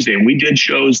Monday or a Tuesday. And we did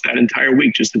shows that entire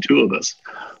week, just the two of us.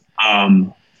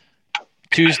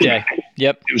 Tuesday.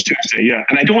 Yep. It was Tuesday, yeah.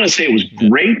 And I don't want to say it was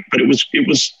great, but it was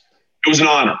an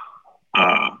honor.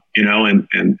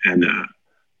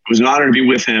 It was an honor to be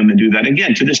with him and do that.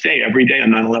 Again, to this day, every day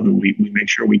on 9/11, we make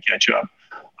sure we catch up.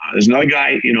 There's another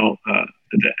guy,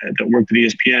 that worked at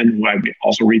ESPN who I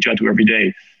also reach out to every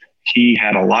day. He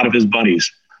had a lot of his buddies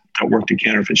that worked at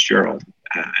Cantor Fitzgerald,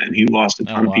 and he lost a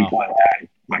ton of people that day.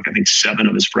 Like I think 7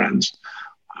 of his friends.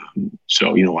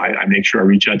 So I make sure I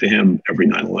reach out to him every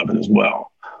 9/11 as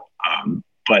well.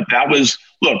 But that was,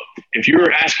 look, if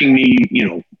you're asking me,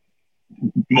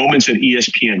 moments at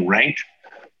ESPN ranked,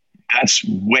 that's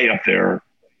way up there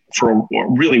for a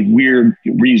really weird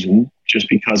reason, just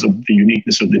because of the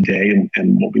uniqueness of the day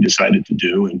and what we decided to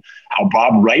do, and how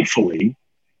Bob rightfully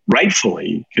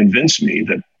convinced me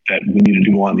that we needed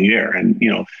to go on the air. And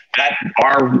that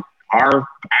our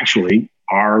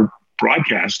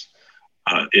broadcast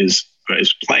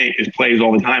plays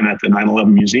all the time at the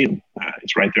 9/11 Museum.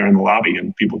 It's right there in the lobby,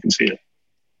 and people can see it.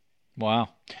 Wow,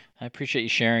 I appreciate you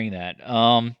sharing that.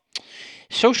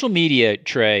 Social media,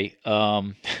 Trey,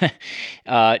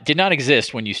 did not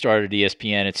exist when you started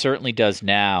ESPN. It certainly does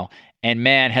now. And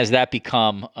man, has that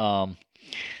become,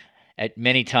 at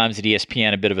many times at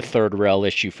ESPN, a bit of a third rail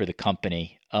issue for the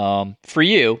company. For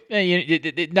you,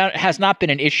 it has not been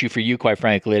an issue for you, quite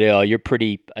frankly, at all. You're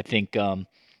pretty, I think,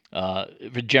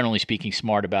 generally speaking,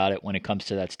 smart about it when it comes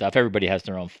to that stuff. Everybody has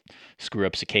their own screw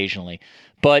ups occasionally,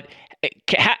 but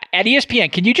at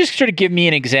ESPN, can you just sort of give me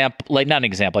an example? Like, not an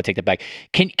example, I take that back.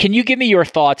 Can you give me your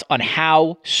thoughts on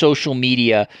how social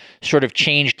media sort of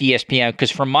changed ESPN?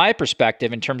 Because from my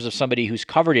perspective, in terms of somebody who's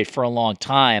covered it for a long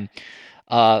time,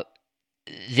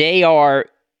 they are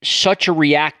such a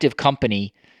reactive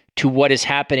company to what is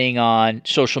happening on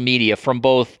social media, from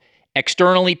both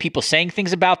externally, people saying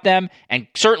things about them, and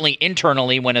certainly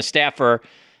internally when a staffer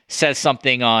says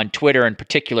something on Twitter in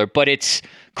particular. But it's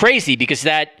crazy because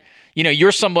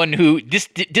you're someone who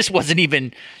this wasn't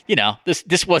even,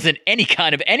 this wasn't any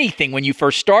kind of anything when you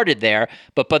first started there.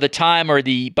 But by the time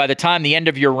the end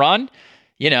of your run,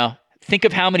 think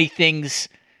of how many things.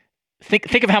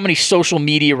 Think of how many social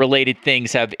media related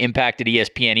things have impacted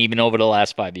ESPN even over the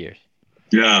last 5 years.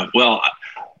 Yeah, well,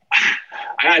 I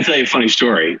gotta tell you a funny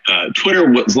story.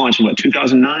 Twitter was launched in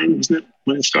 2009, wasn't it,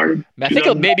 when it started? I think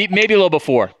maybe a little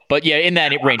before, but yeah, in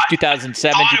that range,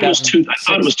 2007, 2006. I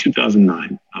thought it was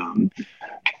 2009.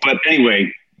 But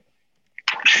anyway,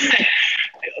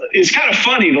 it's kind of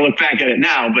funny to look back at it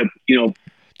now, but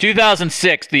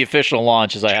 2006, the official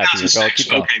launch, as I have to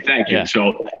recall. Okay, thank you. Yeah.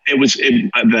 So I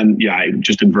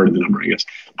just inverted the number, I guess.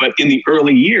 But in the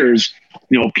early years,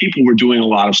 people were doing a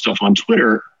lot of stuff on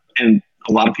Twitter, and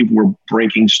a lot of people were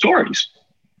breaking stories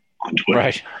on Twitter.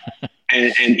 Right.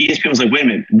 and ESPN was like, wait a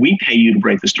minute, we pay you to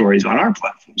break the stories on our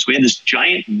platform. So we had this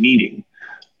giant meeting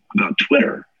about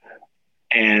Twitter.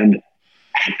 And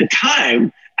at the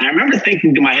time, and I remember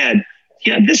thinking to my head,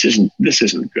 yeah, this isn't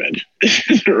good. This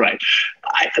isn't right.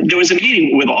 There was a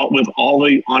meeting with all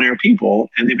the on-air people,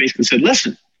 and they basically said,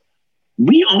 listen,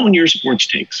 we own your sports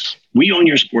takes. We own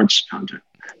your sports content.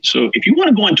 So if you want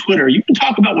to go on Twitter, you can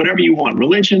talk about whatever you want,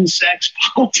 religion, sex,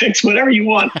 politics, whatever you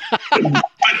want, but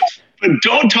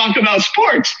don't talk about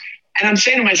sports. And I'm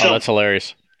saying to myself, that's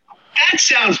hilarious. That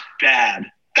sounds bad.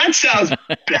 That sounds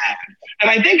bad.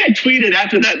 And I think I tweeted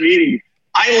after that meeting,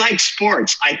 I like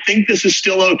sports. I think this is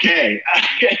still okay.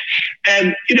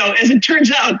 And, as it turns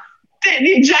out,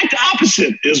 the exact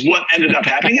opposite is what ended up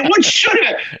happening. And what should have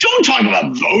happened? Don't talk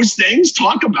about those things.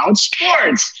 Talk about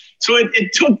sports. So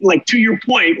it took, to your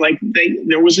point,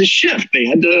 there was a shift. They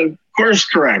had to course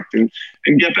correct and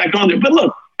get back on there. But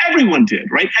look, everyone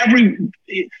did, right?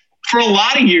 For a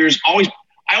lot of years, I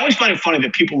always find it funny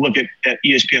that people look at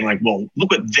ESPN like, well,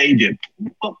 look what they did.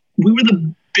 Well, we were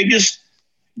the biggest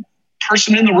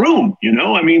person in the room,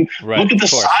 Right, look at the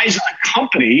size of the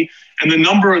company and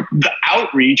the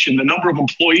outreach and the number of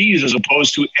employees as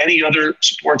opposed to any other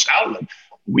sports outlet.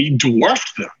 We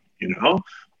dwarfed them,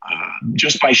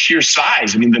 just by sheer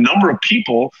size. The number of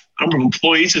people, number of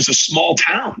employees is a small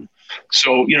town.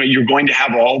 So, you're going to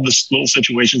have all the little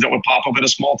situations that would pop up in a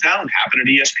small town happen at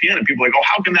ESPN, and people are like, oh,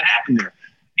 how can that happen there?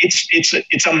 It's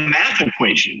a math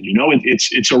equation,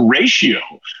 it's a ratio.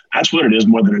 That's what it is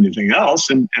more than anything else.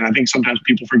 And I think sometimes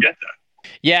people forget that.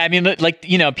 Yeah.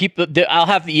 People, I'll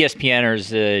have the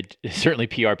ESPNers, certainly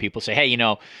PR people say, hey,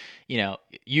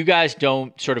 you guys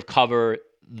don't sort of cover,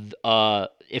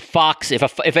 if Fox, if an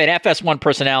FS1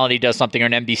 personality does something or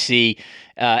an NBC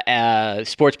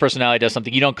sports personality does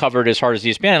something, you don't cover it as hard as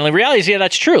ESPN. And the reality is, yeah,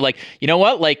 that's true. You know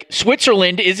what?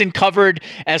 Switzerland isn't covered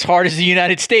as hard as the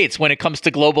United States when it comes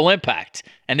to global impact.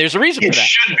 And there's a reason for that. It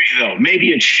should be, though.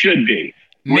 Maybe it should be.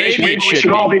 Maybe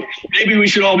we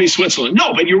should all be Switzerland.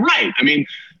 No, but you're right. And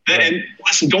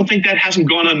listen, don't think that hasn't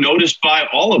gone unnoticed by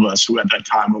all of us who at that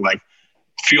time were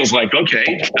feels like,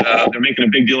 okay, they're making a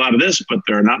big deal out of this, but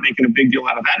they're not making a big deal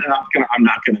out of that. And I'm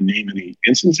not going to name any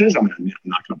instances. I'm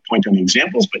not going to point to any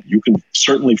examples, but you can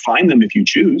certainly find them if you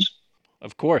choose.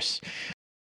 Of course.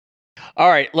 All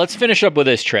right, let's finish up with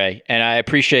this, Trey. And I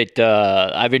appreciate,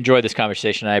 I've enjoyed this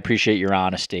conversation. I appreciate your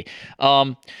honesty.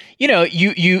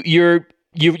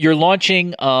 You're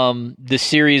launching the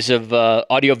series of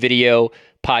audio video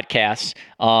podcasts,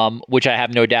 which I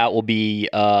have no doubt will be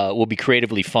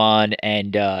creatively fun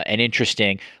and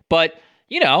interesting. But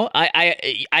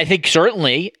I think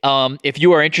certainly if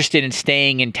you are interested in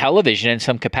staying in television in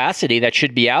some capacity, that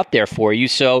should be out there for you.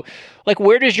 So,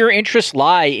 where does your interest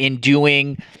lie in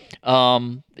doing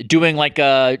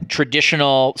a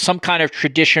traditional, some kind of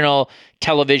traditional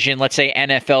television, let's say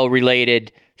NFL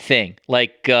related thing?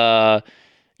 I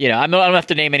don't have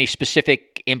to name any specific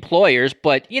employers,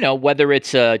 but whether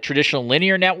it's a traditional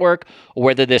linear network or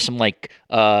whether there's some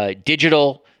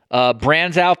digital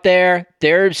brands out there,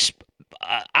 there's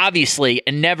obviously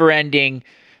a never-ending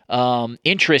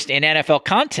interest in NFL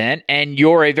content, and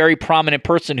you're a very prominent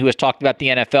person who has talked about the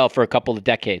NFL for a couple of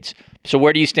decades. So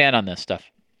where do you stand on this stuff?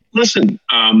 Listen,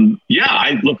 I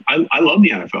love the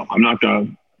NFL. I'm not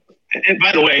going to And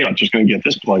by the way, I'm just going to get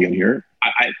this plug in here.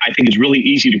 I think it's really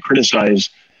easy to criticize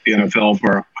the NFL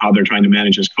for how they're trying to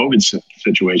manage this COVID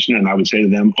situation. And I would say to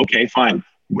them, okay, fine.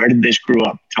 Where did they screw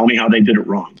up? Tell me how they did it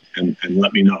wrong and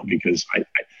let me know, because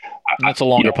that's a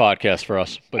longer podcast for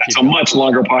us. But that's a much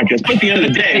longer podcast. But at the end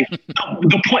of the day,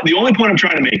 the only point I'm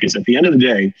trying to make is at the end of the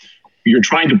day, you're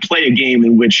trying to play a game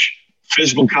in which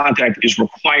physical contact is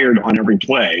required on every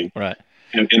play. Right.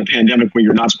 In a pandemic where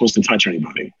you're not supposed to touch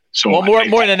anybody. So well,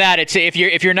 more than that, it's if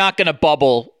you're not going to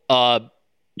bubble.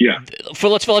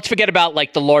 Let's forget about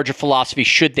like the larger philosophy.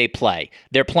 Should they play?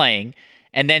 They're playing,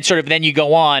 and then then you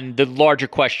go on. The larger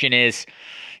question is,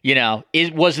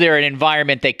 was there an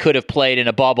environment they could have played in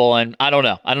a bubble? And I don't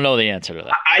know. I don't know the answer to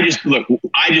that. I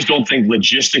just don't think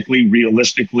logistically,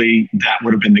 realistically, that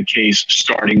would have been the case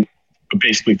starting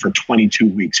basically for 22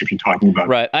 weeks. If you're talking about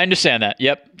right, I understand that.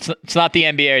 Yep, it's not the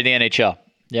NBA or the NHL.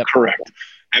 Yep, correct.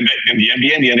 And the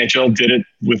NBA and the NHL did it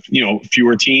with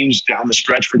fewer teams down the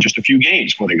stretch for just a few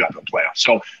games before they got to the playoffs.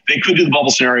 So they could do the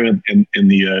bubble scenario in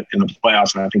the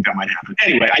playoffs, and I think that might happen.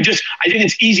 Anyway, I think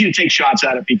it's easy to take shots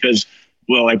at it because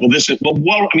we've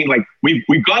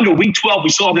gone to week 12, we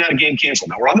still haven't had a game canceled.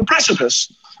 Now we're on the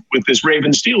precipice with this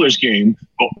Ravens-Steelers game,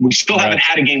 but we still haven't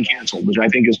had a game canceled, which I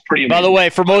think is pretty amazing. By the way,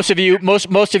 for most of you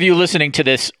listening to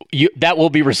this, that will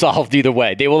be resolved either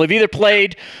way. They will have either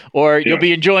played or you'll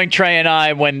be enjoying Trey and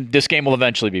I when this game will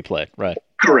eventually be played. Right.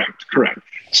 Correct.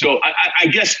 So I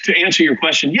guess to answer your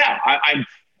question,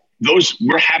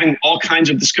 we're having all kinds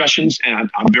of discussions, and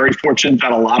I'm very fortunate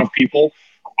that a lot of people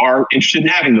are interested in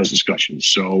having those discussions.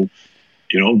 So,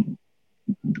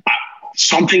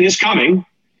 something is coming.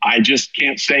 I just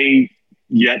can't say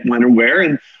yet when or where,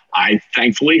 and I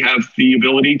thankfully have the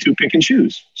ability to pick and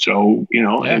choose. So,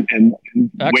 and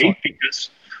wait,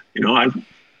 because,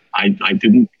 I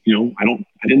didn't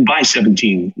buy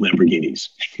 17 Lamborghinis.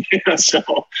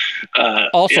 So,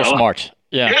 smart.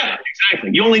 Yeah, exactly.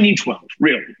 You only need 12,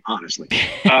 really, honestly.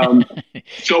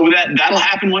 So that'll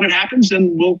happen when it happens,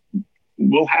 and we'll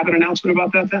have an announcement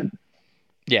about that then.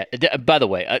 Yeah. By the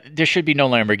way, there should be no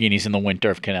Lamborghinis in the winter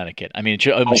of Connecticut. I mean, it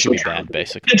should be banned,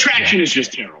 basically. The traction is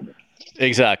just terrible.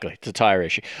 Exactly. It's a tire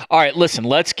issue. All right, listen,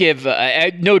 let's give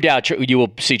no doubt you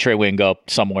will see Trey Wingo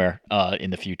somewhere in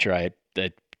the future. I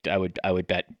would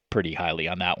bet pretty highly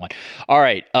on that one. All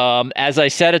right. As I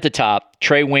said at the top,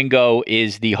 Trey Wingo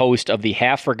is the host of the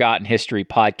Half Forgotten History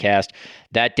podcast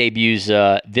that debuts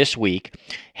this week.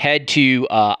 Head to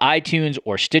iTunes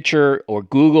or Stitcher or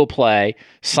Google Play.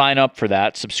 Sign up for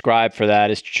that. Subscribe for that.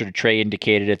 As Trey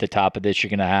indicated at the top of this, you're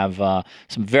going to have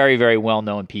some very, very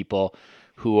well-known people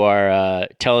who are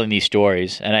telling these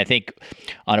stories. And I think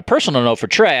on a personal note for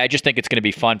Trey, I just think it's going to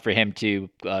be fun for him to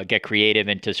get creative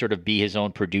and to sort of be his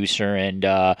own producer. And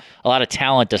a lot of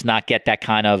talent does not get that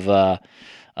kind of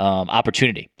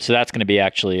opportunity. So that's going to be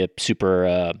actually a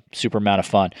super amount of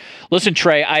fun. Listen,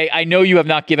 Trey, I know you have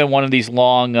not given one of these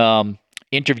long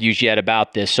interviews yet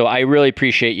about this, so I really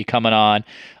appreciate you coming on.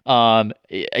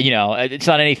 It's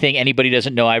not anything anybody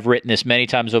doesn't know. I've written this many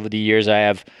times over the years. I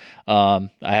have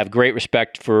great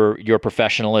respect for your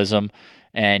professionalism,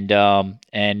 and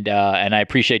I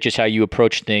appreciate just how you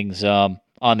approach things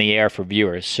on the air for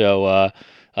viewers. So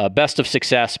best of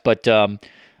success, but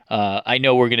I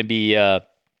know we're going to be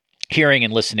hearing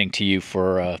and listening to you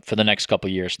for the next couple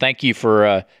of years. Thank you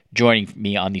for joining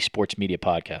me on the Sports Media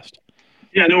Podcast.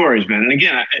 Yeah, no worries, man. And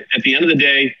again, at the end of the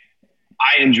day,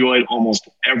 I enjoyed almost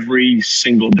every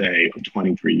single day of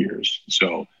 23 years.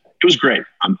 So it was great.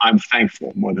 I'm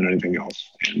thankful more than anything else.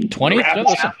 And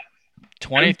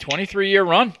 23-year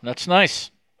run. That's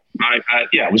nice.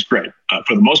 Yeah, it was great.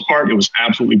 For the most part, it was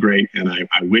absolutely great. And I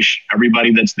wish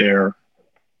everybody that's there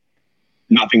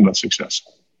nothing but success.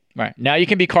 Right. Now you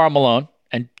can be Karl Malone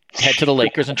and head to the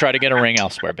Lakers and try to get a ring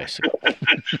elsewhere, basically.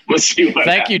 We'll see what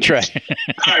Thank you, Trey.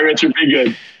 All right, Richard. Be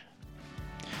good.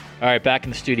 All right, back in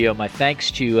the studio. My thanks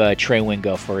to Trey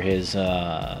Wingo for his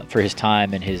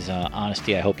time and his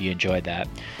honesty. I hope you enjoyed that.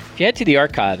 If you head to the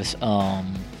archives,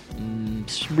 some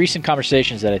recent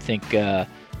conversations that I think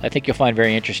you'll find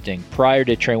very interesting. Prior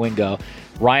to Trey Wingo,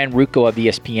 Ryan Ruocco of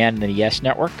ESPN and the Yes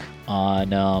Network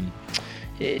on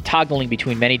toggling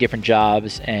between many different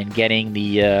jobs and getting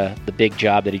the big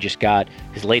job that he just got,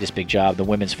 his latest big job, the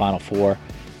Women's Final Four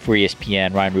for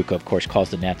ESPN. Ryan Ruocco, of course, calls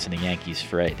the Nets and the Yankees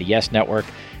for the Yes Network.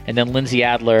 And then Lindsay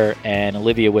Adler and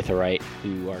Olivia Witherite,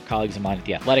 who are colleagues of mine at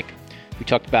The Athletic. We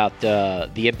talked about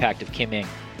the impact of Kim Ng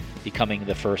becoming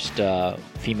the first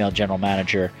female general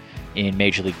manager in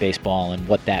Major League Baseball and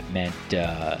what that meant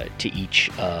to each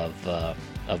of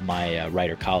my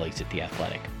writer colleagues at The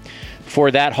Athletic. Before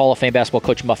that, Hall of Fame basketball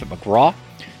coach Muffet McGraw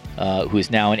who is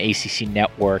now an ACC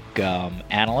Network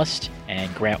analyst,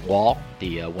 and Grant Wall,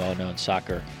 the well-known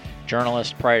soccer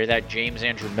journalist. Prior to that, James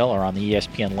Andrew Miller on the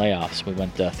ESPN layoffs. We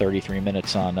went 33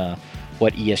 minutes on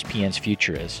what ESPN's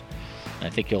future is. And I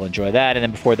think you'll enjoy that. And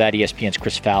then before that, ESPN's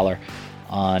Chris Fowler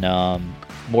on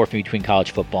morphing between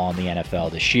college football and the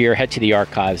NFL this year. Head to the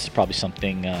archives. It's probably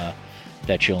something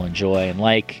that you'll enjoy and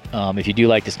like. If you do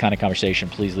like this kind of conversation,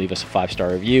 please leave us a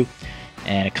 5-star review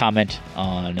and a comment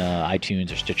on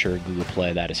iTunes or Stitcher or Google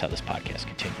Play. That is how this podcast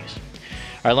continues.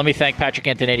 All right, let me thank Patrick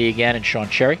Antonetti again and Sean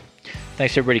Cherry.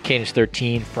 Thanks to everybody, Cadence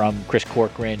 13, from Chris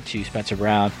Corcoran to Spencer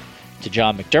Brown to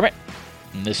John McDermott.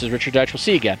 And this is Richard Deitch. We'll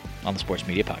see you again on the Sports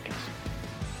Media Podcast.